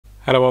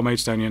Hello Old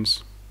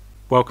Maidstonians.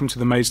 Welcome to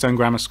the Maidstone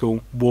Grammar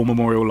School War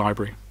Memorial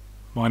Library.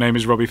 My name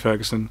is Robbie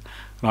Ferguson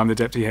and I'm the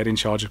Deputy Head in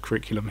charge of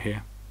curriculum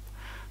here.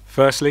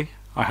 Firstly,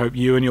 I hope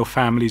you and your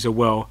families are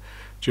well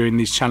during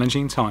these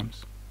challenging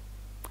times.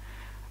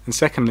 And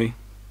secondly,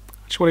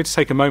 I just wanted to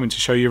take a moment to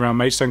show you around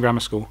Maidstone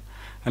Grammar School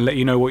and let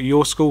you know what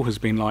your school has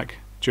been like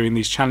during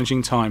these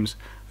challenging times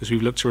as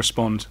we've looked to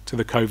respond to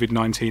the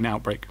COVID-19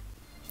 outbreak.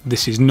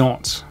 This is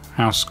not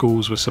how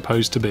schools were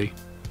supposed to be.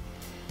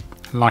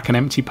 Like an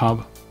empty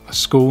pub, a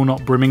school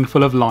not brimming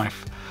full of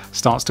life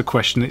starts to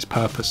question its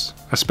purpose,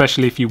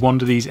 especially if you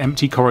wander these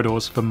empty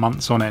corridors for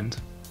months on end.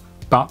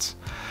 But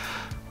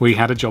we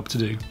had a job to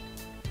do.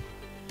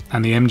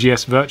 And the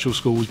MGS Virtual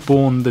School was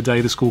born the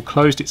day the school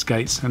closed its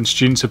gates, and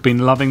students have been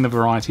loving the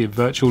variety of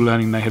virtual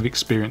learning they have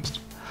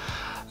experienced.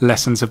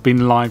 Lessons have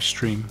been live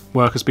streamed,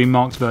 work has been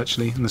marked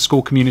virtually, and the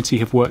school community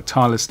have worked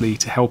tirelessly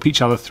to help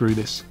each other through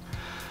this.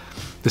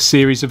 The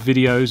series of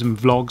videos and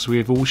vlogs we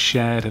have all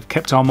shared have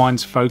kept our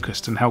minds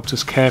focused and helped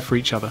us care for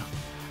each other.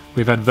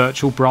 We've had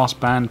virtual brass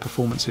band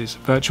performances,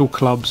 virtual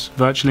clubs,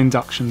 virtual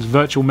inductions,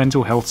 virtual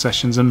mental health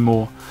sessions and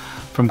more.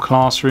 From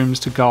classrooms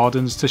to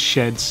gardens to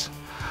sheds,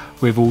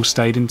 we've all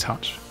stayed in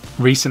touch.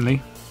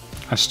 Recently,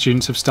 as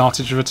students have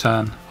started to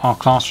return, our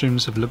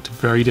classrooms have looked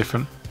very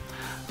different,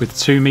 with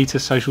 2 metre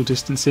social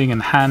distancing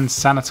and hand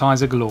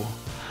sanitizer galore.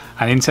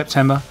 And in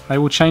September, they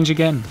will change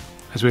again,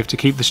 as we have to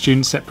keep the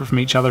students separate from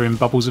each other in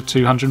bubbles of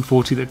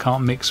 240 that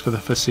can't mix for the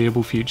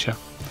foreseeable future.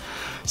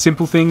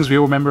 Simple things we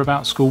all remember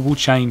about school will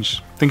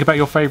change. Think about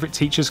your favourite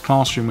teacher's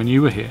classroom when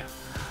you were here.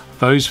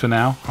 Those, for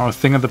now, are a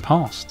thing of the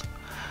past.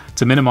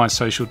 To minimise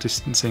social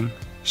distancing,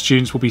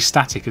 students will be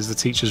static as the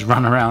teachers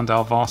run around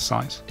our vast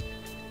site. Do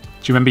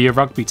you remember your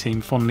rugby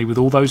team fondly with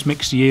all those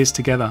mixed years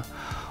together?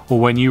 Or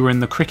when you were in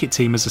the cricket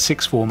team as a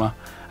sixth former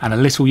and a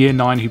little year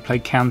 9 who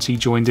played county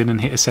joined in and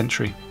hit a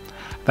century?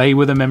 They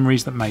were the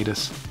memories that made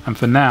us, and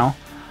for now,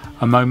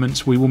 are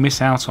moments we will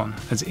miss out on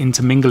as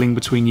intermingling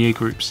between year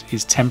groups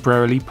is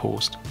temporarily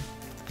paused.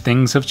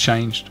 Things have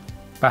changed,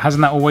 but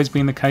hasn't that always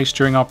been the case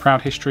during our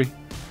proud history?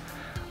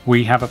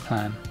 We have a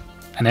plan,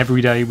 and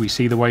every day we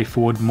see the way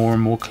forward more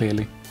and more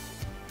clearly.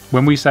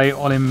 When we say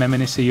Olim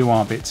Meminisi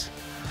Uarbit,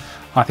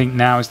 I think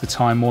now is the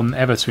time more than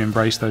ever to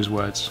embrace those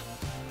words.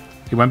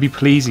 It won't be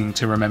pleasing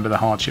to remember the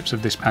hardships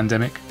of this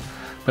pandemic,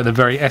 but the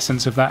very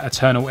essence of that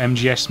eternal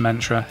MGS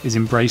mantra is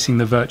embracing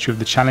the virtue of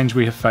the challenge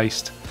we have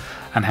faced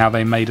and how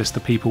they made us the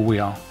people we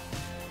are.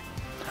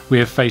 We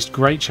have faced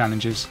great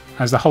challenges,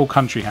 as the whole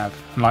country have,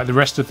 and like the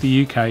rest of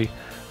the UK,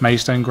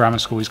 Maidstone Grammar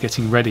School is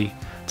getting ready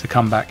to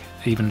come back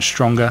even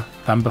stronger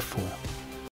than before.